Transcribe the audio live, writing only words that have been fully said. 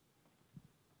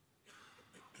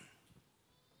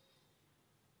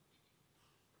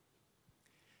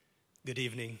Good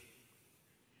evening.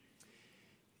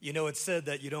 You know, it's said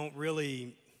that you don't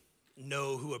really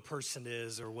know who a person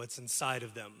is or what's inside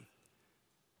of them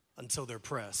until they're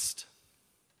pressed,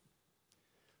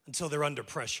 until they're under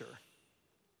pressure.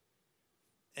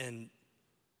 And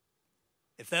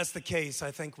if that's the case, I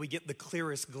think we get the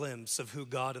clearest glimpse of who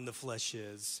God in the flesh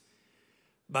is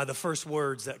by the first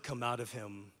words that come out of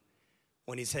him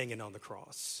when he's hanging on the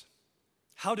cross.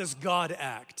 How does God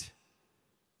act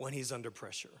when he's under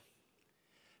pressure?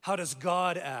 How does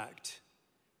God act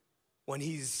when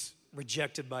he's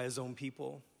rejected by his own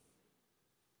people?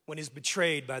 When he's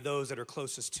betrayed by those that are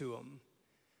closest to him?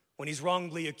 When he's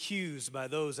wrongly accused by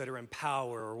those that are in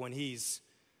power? Or when he's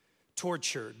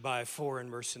tortured by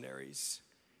foreign mercenaries?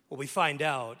 Well, we find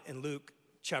out in Luke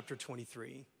chapter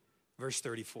 23, verse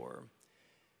 34.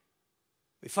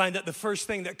 We find that the first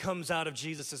thing that comes out of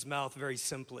Jesus' mouth very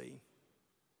simply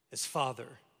is,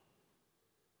 Father,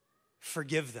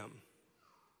 forgive them,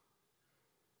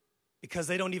 because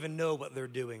they don't even know what they're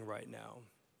doing right now.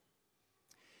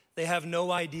 They have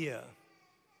no idea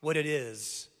what it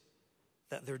is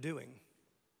that they're doing.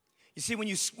 You see, when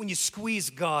you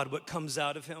squeeze God, what comes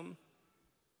out of him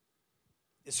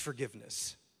is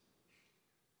forgiveness.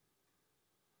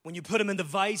 When you put him in the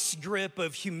vice grip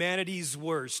of humanity's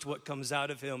worst, what comes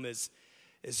out of him is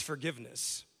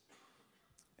forgiveness.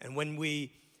 And when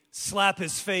we slap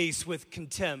his face with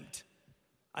contempt,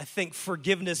 I think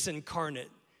forgiveness incarnate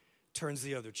turns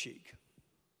the other cheek.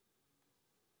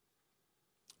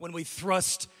 When we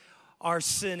thrust our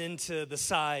sin into the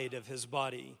side of his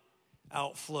body,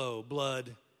 outflow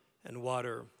blood and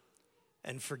water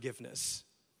and forgiveness.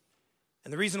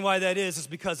 And the reason why that is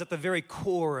because at the very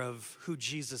core of who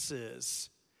Jesus is,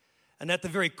 and at the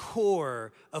very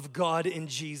core of God in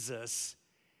Jesus,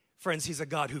 friends, he's a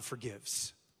God who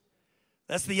forgives.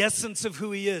 That's the essence of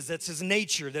who he is. That's his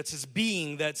nature. That's his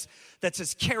being. That's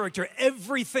his character.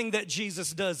 Everything that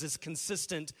Jesus does is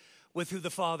consistent with who the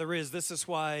Father is. This is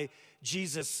why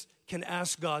Jesus can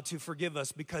ask God to forgive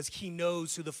us, because he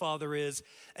knows who the Father is,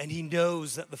 and he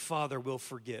knows that the Father will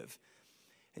forgive.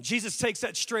 And Jesus takes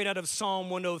that straight out of Psalm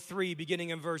 103, beginning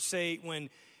in verse 8, when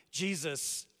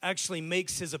Jesus actually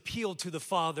makes his appeal to the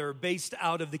Father based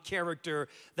out of the character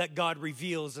that God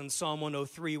reveals in Psalm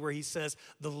 103, where he says,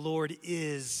 the Lord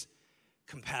is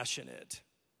compassionate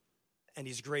and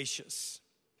he's gracious.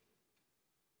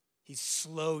 He's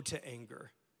slow to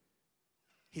anger.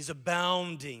 He's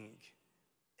abounding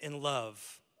in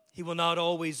love. He will not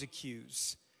always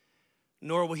accuse,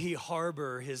 nor will he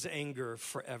harbor his anger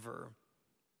forever.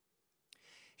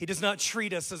 He does not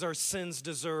treat us as our sins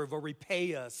deserve or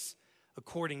repay us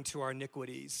according to our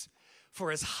iniquities.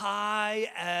 For as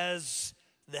high as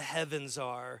the heavens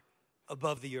are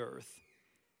above the earth,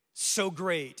 so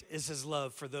great is his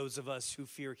love for those of us who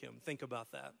fear him. Think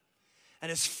about that.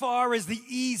 And as far as the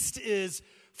east is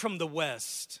from the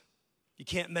west, you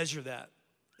can't measure that.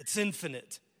 It's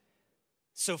infinite.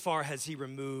 So far has he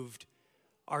removed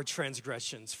our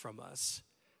transgressions from us.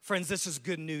 Friends, this is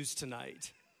good news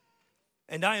tonight.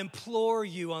 And I implore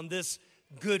you on this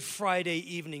Good Friday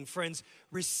evening, friends,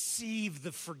 receive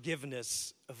the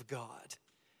forgiveness of God.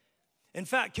 In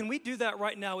fact, can we do that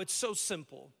right now? It's so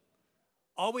simple.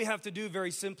 All we have to do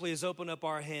very simply is open up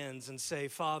our hands and say,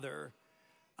 Father,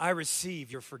 I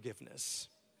receive your forgiveness.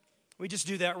 We just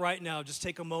do that right now. Just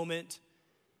take a moment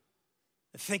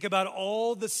and think about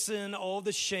all the sin, all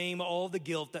the shame, all the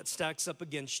guilt that stacks up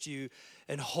against you,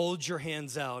 and hold your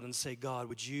hands out and say, God,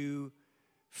 would you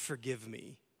forgive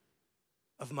me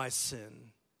of my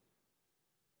sin?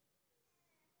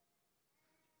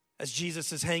 As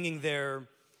Jesus is hanging there,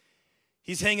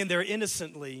 he's hanging there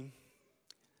innocently.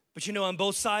 But you know, on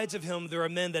both sides of him, there are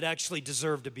men that actually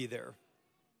deserve to be there.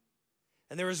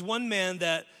 And there is one man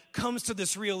that comes to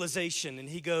this realization, and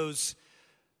he goes,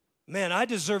 man, I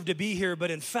deserve to be here,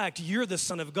 but in fact, you're the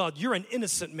Son of God. You're an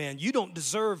innocent man. You don't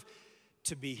deserve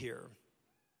to be here.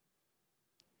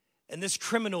 And this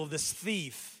criminal, this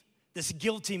thief, this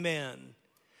guilty man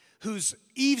who's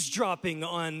eavesdropping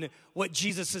on what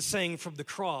Jesus is saying from the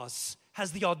cross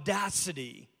has the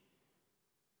audacity,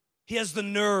 he has the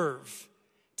nerve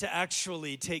to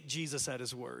actually take Jesus at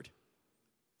his word.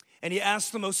 And he asks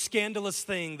the most scandalous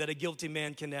thing that a guilty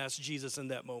man can ask Jesus in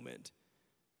that moment.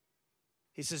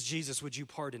 He says, Jesus, would you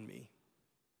pardon me?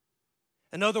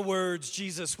 In other words,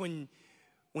 Jesus, when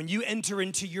you enter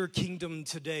into your kingdom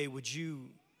today, would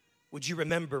you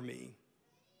remember me?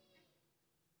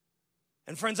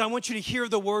 And friends, I want you to hear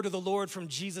the word of the Lord from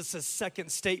Jesus'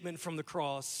 second statement from the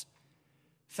cross,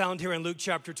 found here in Luke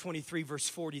chapter 23, verse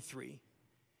 43.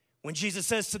 When Jesus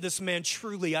says to this man,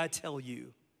 truly I tell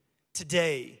you,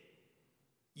 today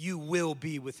you will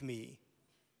be with me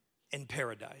in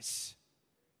paradise.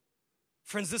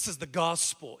 Friends, this is the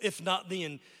gospel, if not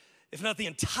the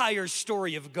entire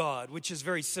story of God, which is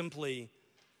very simply,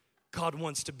 God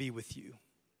wants to be with you.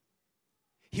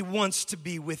 He wants to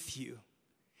be with you.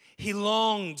 He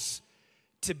longs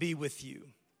to be with you.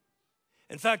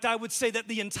 In fact, I would say that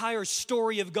the entire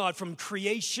story of God, from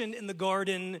creation in the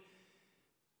garden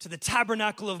to the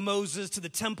tabernacle of Moses, to the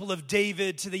temple of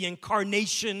David, to the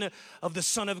incarnation of the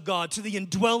Son of God, to the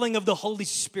indwelling of the Holy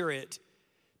Spirit,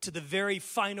 to the very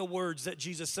final words that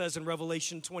Jesus says in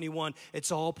Revelation 21,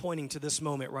 it's all pointing to this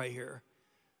moment right here.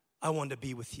 I want to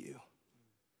be with you.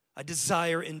 I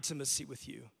desire intimacy with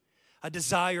you. I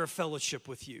desire fellowship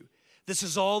with you. This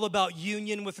is all about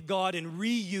union with God and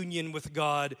reunion with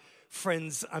God.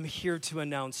 Friends, I'm here to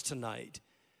announce tonight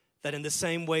that in the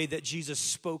same way that Jesus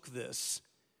spoke this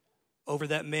over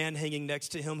that man hanging next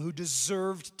to him who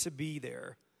deserved to be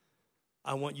there,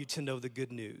 I want you to know the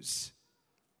good news.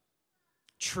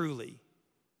 Truly,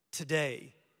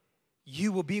 today,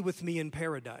 you will be with me in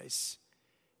paradise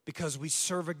because we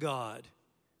serve a God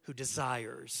who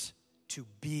desires to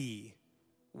be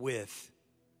with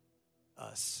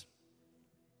us.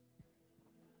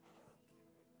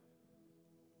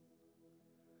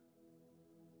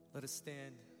 Let us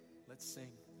stand. Let's sing.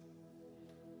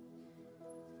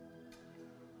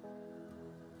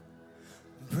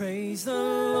 Praise the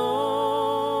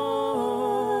Lord.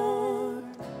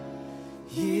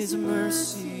 His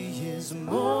mercy is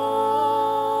more,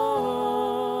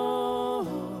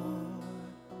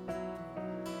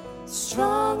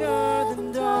 stronger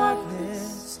than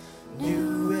darkness,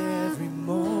 new every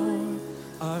morn.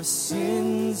 Our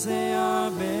sins, they are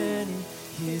many.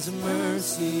 His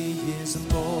mercy is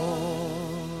more.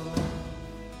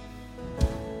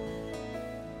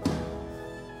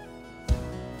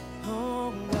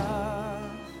 Oh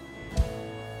God.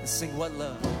 Let's sing What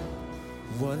Love.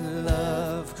 What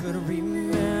love could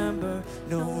remember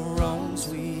no wrongs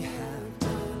we have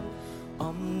done.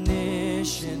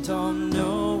 Omniscient,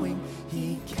 all-knowing,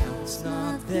 He counts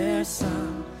not their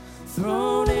sum.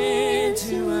 Thrown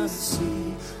into a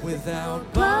sea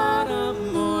without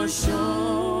bottom or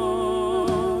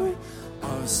shore.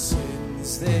 Our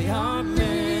sins, they are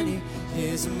many.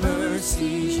 His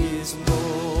mercy is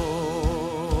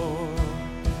more.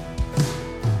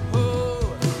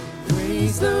 Oh,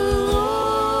 praise the Lord.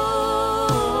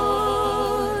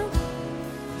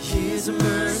 His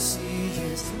mercy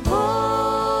is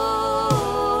more,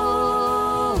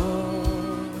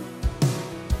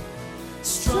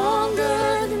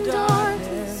 stronger than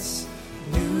darkness,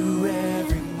 new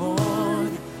every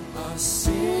morn. Our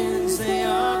sins, they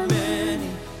are many.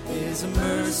 His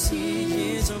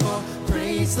mercy is more.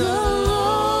 Praise the Lord.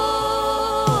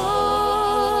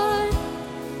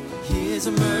 His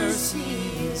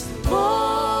mercy is more.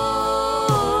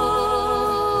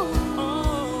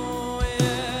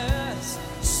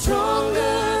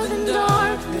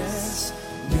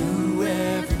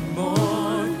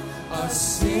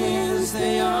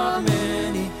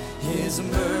 His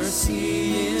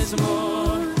mercy is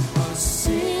more. Our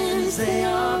sins, they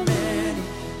are many.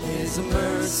 His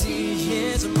mercy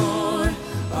is more.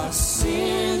 Our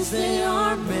sins, they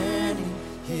are many.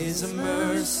 His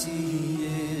mercy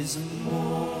is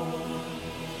more.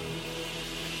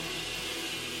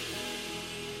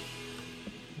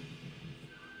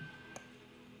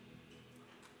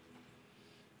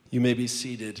 You may be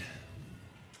seated.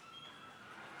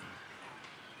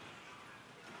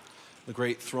 The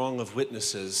great throng of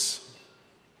witnesses,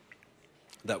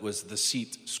 that was the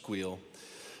seat squeal.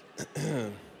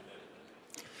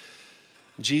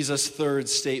 Jesus' third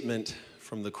statement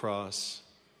from the cross,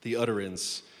 the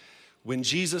utterance. When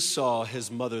Jesus saw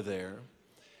his mother there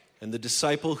and the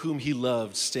disciple whom he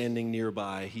loved standing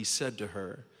nearby, he said to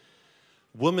her,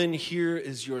 "Woman, here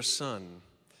is your son."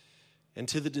 And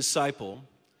to the disciple,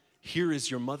 "Here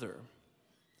is your mother."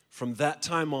 From that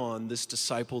time on, this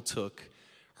disciple took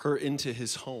her into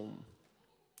his home.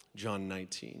 John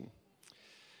 19.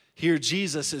 Here,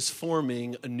 Jesus is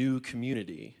forming a new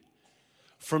community.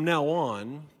 From now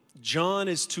on, John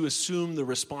is to assume the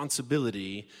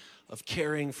responsibility of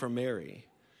caring for Mary.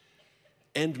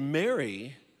 And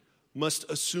Mary must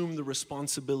assume the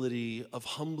responsibility of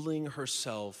humbling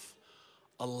herself,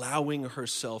 allowing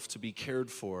herself to be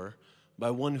cared for by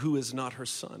one who is not her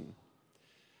son.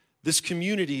 This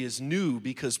community is new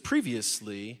because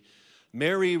previously,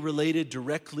 Mary related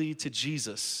directly to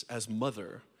Jesus as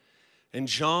mother, and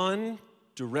John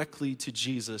directly to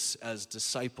Jesus as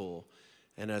disciple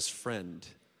and as friend.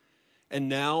 And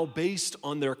now, based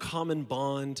on their common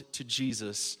bond to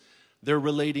Jesus, they're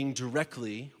relating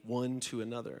directly one to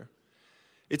another.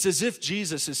 It's as if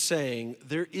Jesus is saying,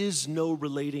 there is no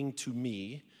relating to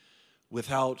me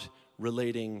without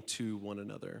relating to one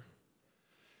another.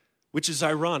 Which is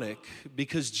ironic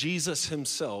because Jesus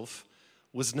himself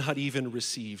was not even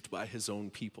received by his own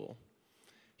people.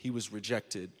 He was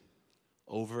rejected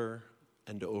over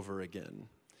and over again.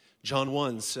 John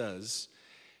 1 says,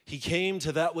 he came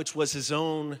to that which was his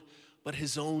own, but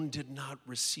his own did not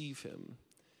receive him.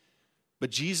 But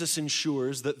Jesus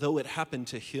ensures that though it happened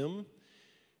to him,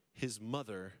 his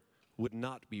mother would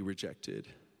not be rejected.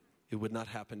 It would not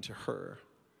happen to her.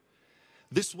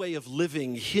 This way of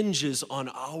living hinges on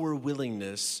our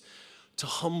willingness to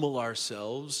humble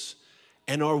ourselves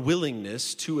and our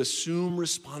willingness to assume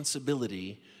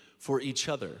responsibility for each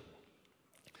other.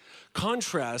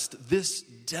 Contrast this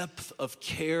depth of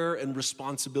care and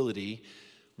responsibility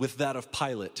with that of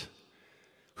Pilate,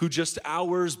 who just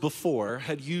hours before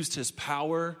had used his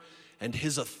power and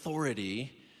his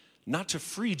authority not to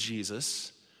free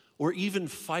Jesus or even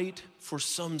fight for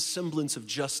some semblance of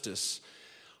justice,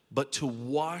 but to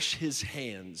wash his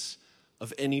hands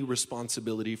of any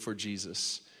responsibility for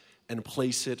Jesus and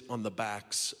place it on the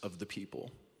backs of the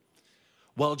people.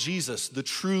 While Jesus, the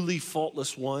truly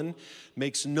faultless one,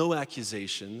 makes no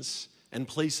accusations and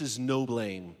places no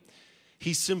blame,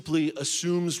 he simply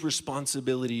assumes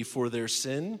responsibility for their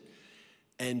sin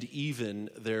and even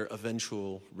their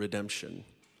eventual redemption.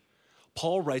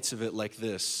 Paul writes of it like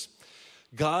this: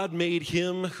 God made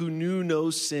him who knew no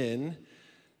sin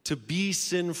to be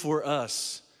sin for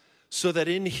us, so that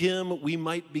in him we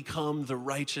might become the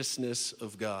righteousness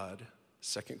of God.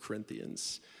 2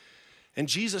 Corinthians. And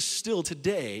Jesus still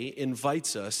today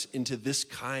invites us into this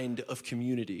kind of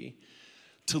community,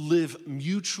 to live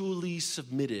mutually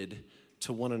submitted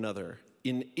to one another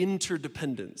in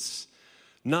interdependence,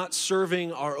 not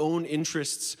serving our own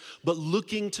interests, but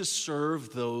looking to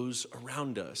serve those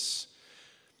around us.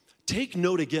 Take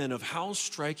note again of how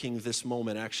striking this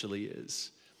moment actually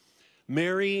is.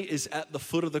 Mary is at the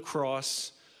foot of the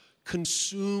cross,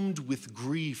 consumed with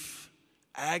grief,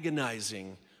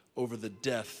 agonizing over the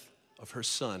death of her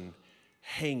son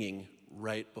hanging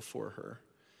right before her.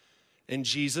 And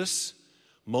Jesus,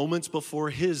 moments before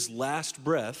his last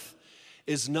breath,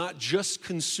 is not just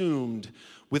consumed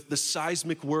with the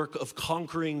seismic work of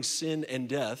conquering sin and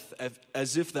death,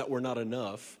 as if that were not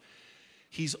enough.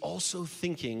 He's also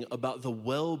thinking about the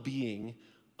well-being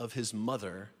of his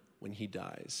mother when he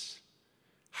dies.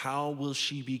 How will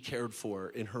she be cared for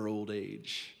in her old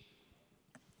age?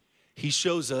 He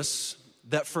shows us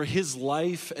that for his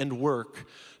life and work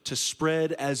to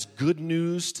spread as good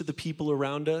news to the people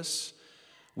around us,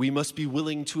 we must be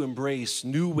willing to embrace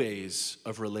new ways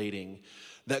of relating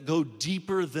that go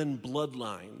deeper than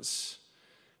bloodlines.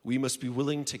 We must be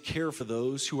willing to care for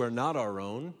those who are not our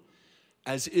own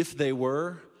as if they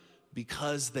were,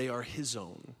 because they are his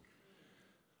own.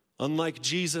 Unlike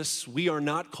Jesus, we are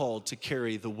not called to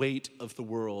carry the weight of the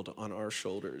world on our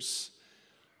shoulders,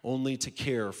 only to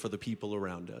care for the people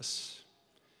around us.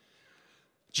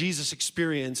 Jesus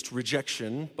experienced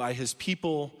rejection by his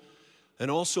people and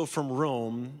also from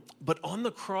Rome, but on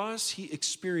the cross, he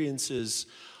experiences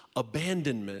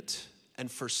abandonment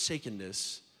and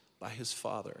forsakenness by his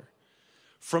Father.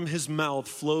 From his mouth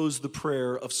flows the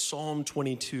prayer of Psalm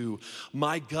 22,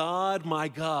 my God,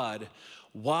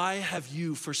 why have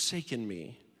you forsaken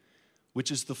me?" Which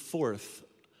is the fourth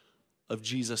of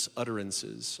Jesus'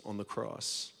 utterances on the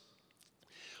cross.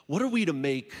 What are we to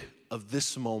make of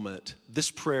this moment, this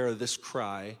prayer, this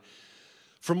cry?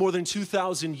 For more than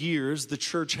 2,000 years, the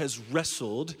church has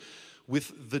wrestled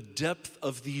with the depth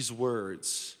of these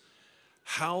words.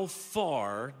 How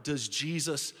far does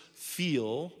Jesus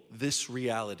feel this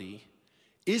reality?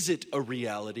 Is it a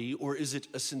reality or is it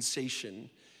a sensation?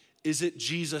 Is it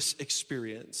Jesus'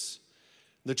 experience?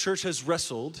 The church has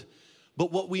wrestled,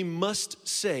 but what we must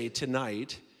say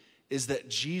tonight is that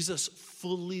Jesus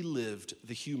fully lived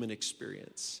the human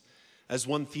experience. As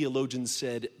one theologian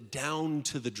said, down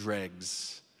to the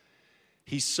dregs.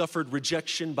 He suffered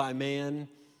rejection by man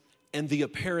and the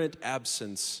apparent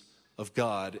absence of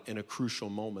God in a crucial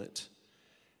moment.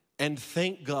 And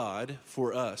thank God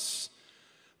for us,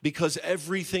 because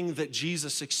everything that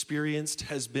Jesus experienced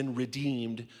has been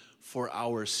redeemed for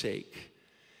our sake.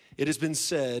 It has been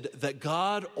said that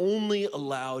God only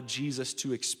allowed Jesus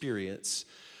to experience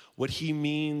what he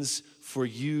means for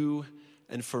you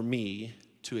and for me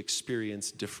to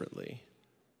experience differently.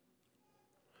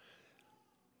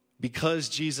 Because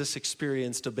Jesus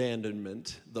experienced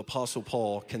abandonment, the Apostle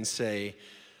Paul can say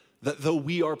that though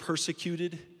we are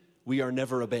persecuted, we are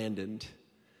never abandoned.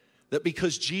 That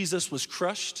because Jesus was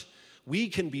crushed, we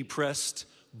can be pressed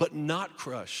but not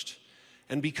crushed.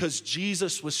 And because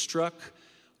Jesus was struck,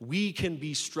 we can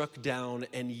be struck down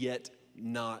and yet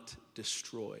not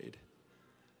destroyed.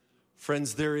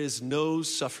 Friends, there is no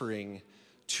suffering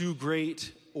too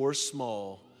great or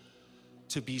small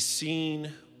to be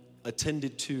seen,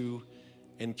 attended to,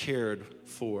 and cared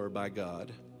for by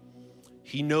God.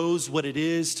 He knows what it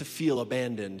is to feel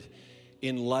abandoned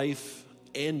in life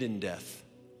and in death.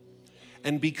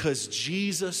 And because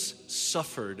Jesus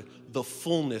suffered the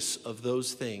fullness of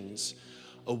those things,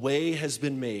 a way has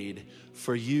been made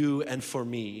for you and for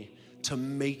me to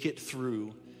make it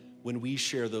through when we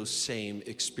share those same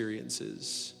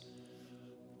experiences.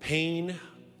 Pain,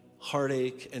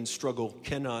 heartache, and struggle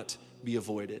cannot be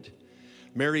avoided.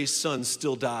 Mary's son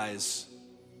still dies,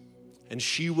 and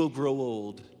she will grow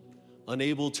old,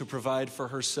 unable to provide for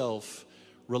herself,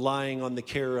 relying on the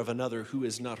care of another who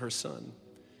is not her son.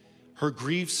 Her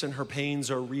griefs and her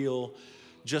pains are real,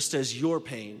 just as your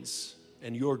pains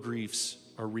and your griefs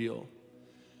are real.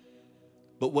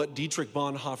 But what Dietrich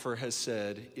Bonhoeffer has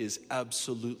said is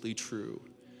absolutely true,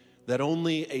 that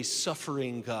only a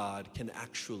suffering God can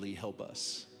actually help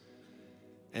us.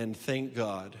 And thank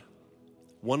God,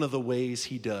 one of the ways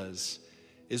he does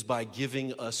is by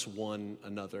giving us one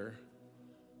another.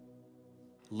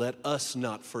 Let us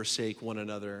not forsake one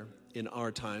another in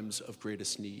our times of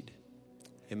greatest need.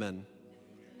 Amen.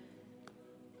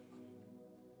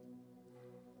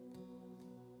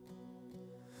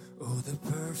 Oh, the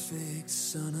perfect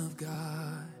Son of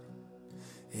God,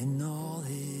 in all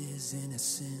his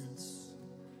innocence,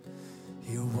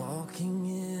 here walking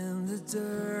in the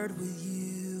dirt with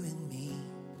you and me.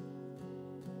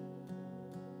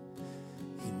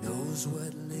 He knows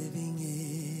what living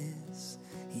is,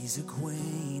 he's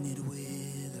acquainted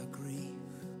with our grief.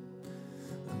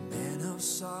 A man of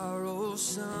sorrow,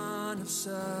 son of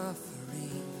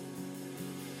suffering,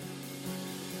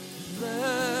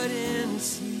 blood and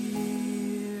tears.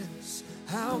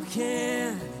 How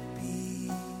can it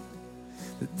be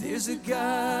that there's a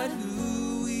God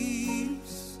who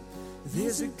weeps,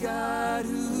 there's a God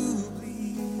who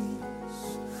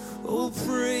bleeds? Oh,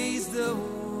 praise the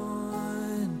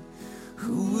one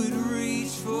who would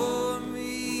reach for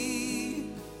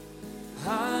me.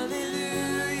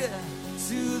 Hallelujah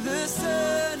to the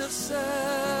Son of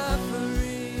suffering.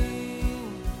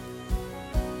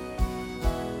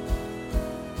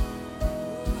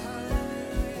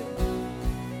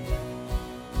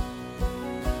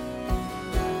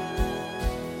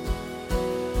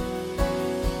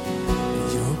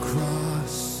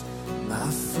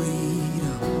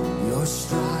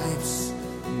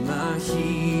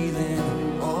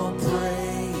 Healing, all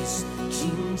praise,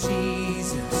 King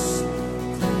Jesus,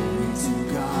 glory to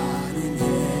God in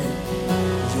heaven.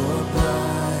 Your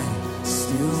blood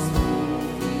still,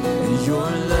 and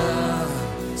your love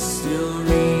still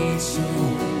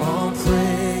reaching. All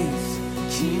praise,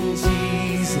 King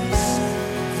Jesus,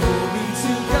 glory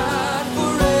to God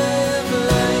forever.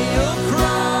 Your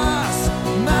cross,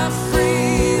 my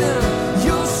freedom,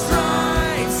 your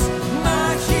stripes, my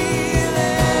healing.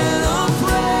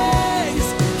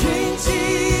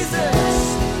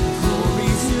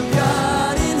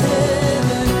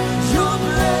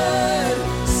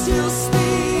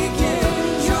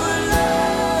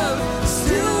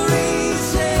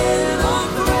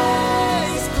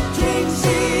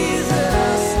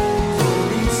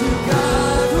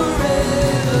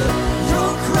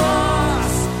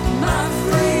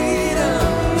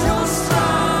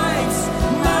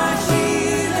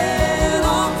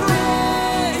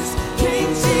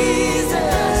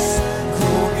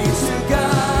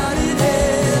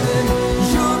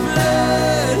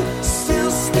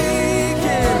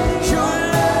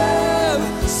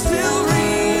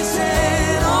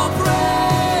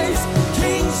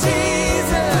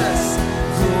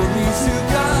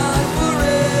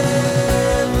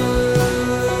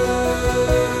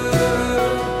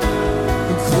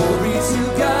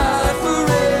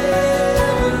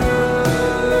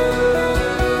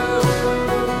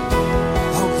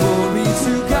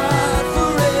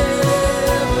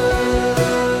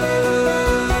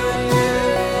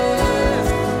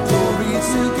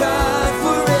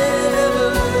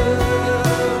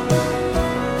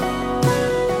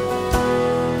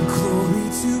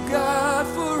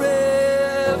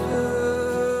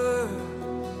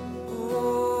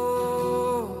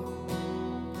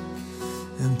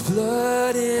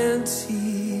 Blood and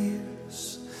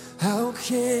tears, how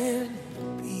can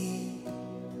it be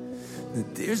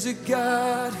that there's a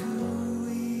God who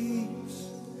weeps,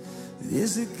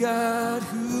 there's a God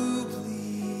who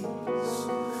bleeds?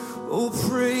 Oh,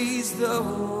 praise the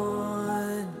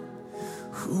one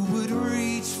who would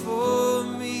reach for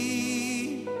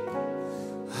me.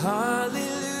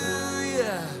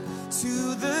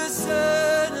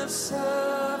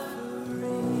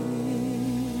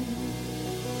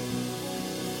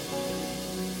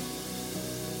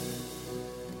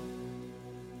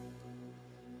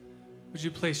 Would you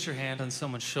place your hand on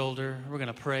someone's shoulder? We're going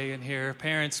to pray in here.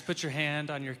 Parents, put your hand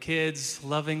on your kids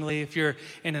lovingly. If you're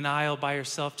in an aisle by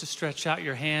yourself, just stretch out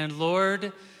your hand.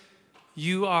 Lord,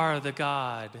 you are the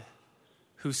God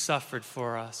who suffered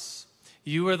for us.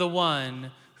 You are the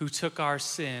one who took our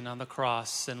sin on the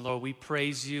cross. And Lord, we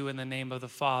praise you in the name of the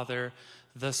Father,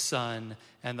 the Son,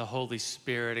 and the Holy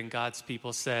Spirit. And God's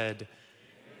people said,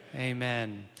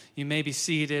 Amen. You may be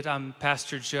seated. I'm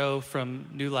Pastor Joe from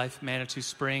New Life Manitou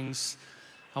Springs.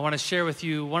 I want to share with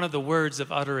you one of the words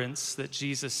of utterance that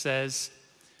Jesus says.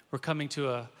 We're coming to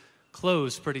a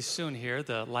close pretty soon here.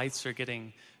 The lights are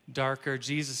getting darker.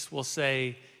 Jesus will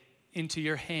say, into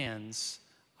your hands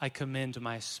I commend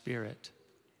my spirit.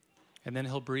 And then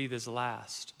he'll breathe his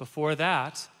last. Before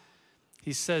that,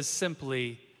 he says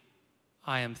simply,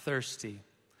 I am thirsty.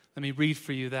 Let me read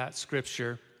for you that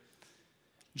scripture.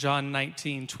 John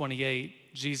 19:28,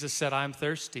 Jesus said, I'm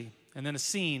thirsty. And then a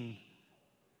scene.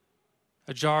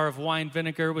 A jar of wine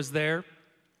vinegar was there.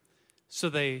 So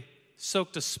they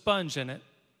soaked a sponge in it,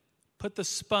 put the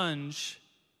sponge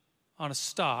on a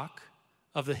stalk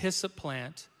of the hyssop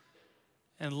plant,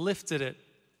 and lifted it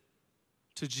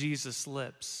to Jesus'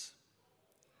 lips.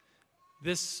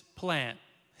 This plant,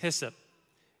 hyssop,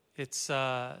 it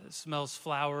smells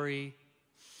flowery,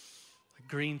 like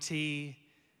green tea.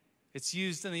 It's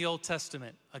used in the Old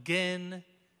Testament again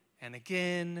and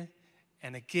again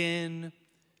and again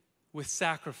with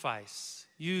sacrifice,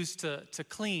 used to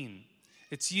clean.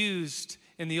 It's used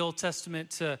in the Old Testament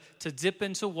to dip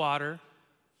into water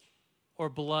or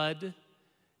blood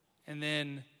and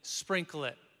then sprinkle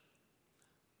it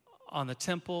on the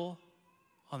temple,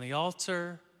 on the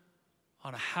altar,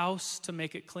 on a house to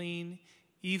make it clean,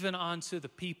 even onto the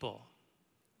people.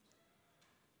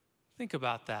 Think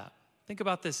about that. Think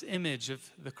about this image of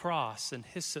the cross and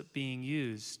hyssop being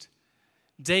used.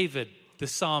 David, the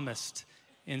psalmist,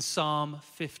 in Psalm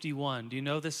 51. Do you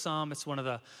know this psalm? It's one of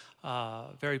the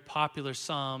very popular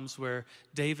psalms where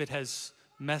David has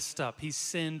messed up. He's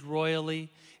sinned royally.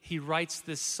 He writes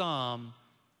this psalm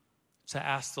to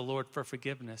ask the Lord for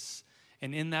forgiveness.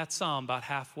 And in that psalm, about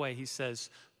halfway, he says,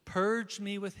 purge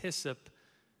me with hyssop,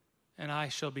 and I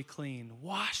shall be clean.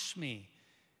 Wash me,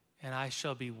 and I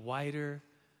shall be whiter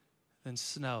than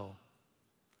snow.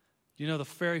 You know, the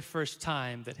very first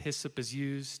time that hyssop is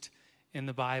used in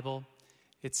the Bible,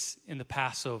 it's in the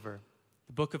Passover,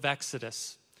 the book of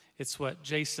Exodus. It's what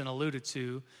Jason alluded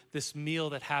to, this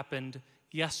meal that happened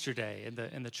yesterday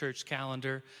in the church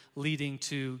calendar, leading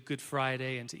to Good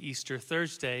Friday and to Easter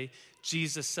Thursday.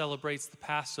 Jesus celebrates the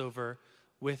Passover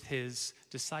with his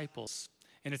disciples.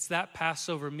 And it's that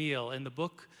Passover meal in the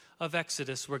book of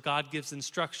Exodus where God gives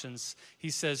instructions. He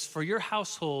says, for your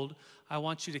household, I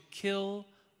want you to kill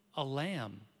a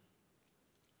lamb.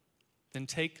 Then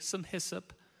take some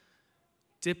hyssop,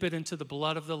 dip it into the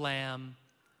blood of the lamb,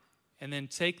 and then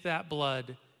take that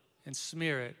blood and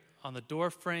smear it on the door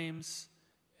frames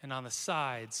and on the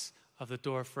sides of the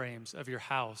door frames of your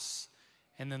house.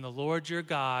 And then the Lord your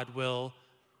God will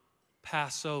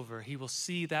pass over. He will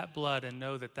see that blood and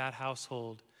know that that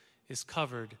household is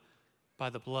covered by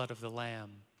the blood of the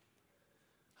Lamb.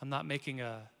 I'm not making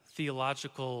a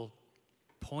theological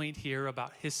point here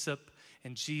about hyssop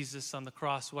and Jesus on the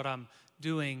cross. What I'm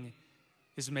doing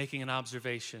is making an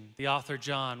observation. The author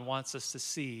John wants us to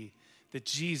see that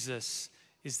Jesus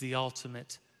is the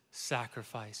ultimate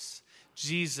sacrifice.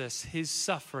 Jesus, his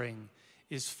suffering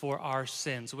is for our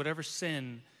sins. Whatever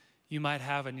sin you might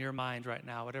have in your mind right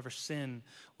now, whatever sin,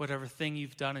 whatever thing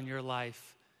you've done in your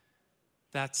life,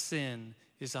 that sin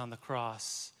is on the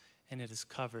cross and it is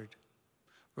covered.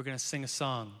 We're going to sing a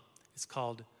song. It's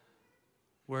called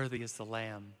Worthy is the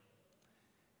Lamb.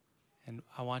 And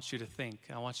I want you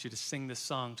to sing this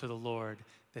song to the Lord,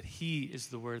 that he is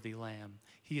the worthy Lamb.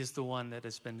 He is the one that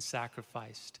has been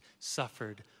sacrificed,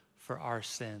 suffered for our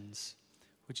sins.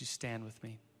 Would you stand with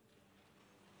me?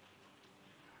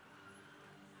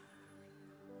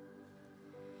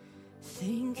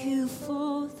 Thank you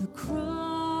for the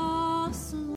cross.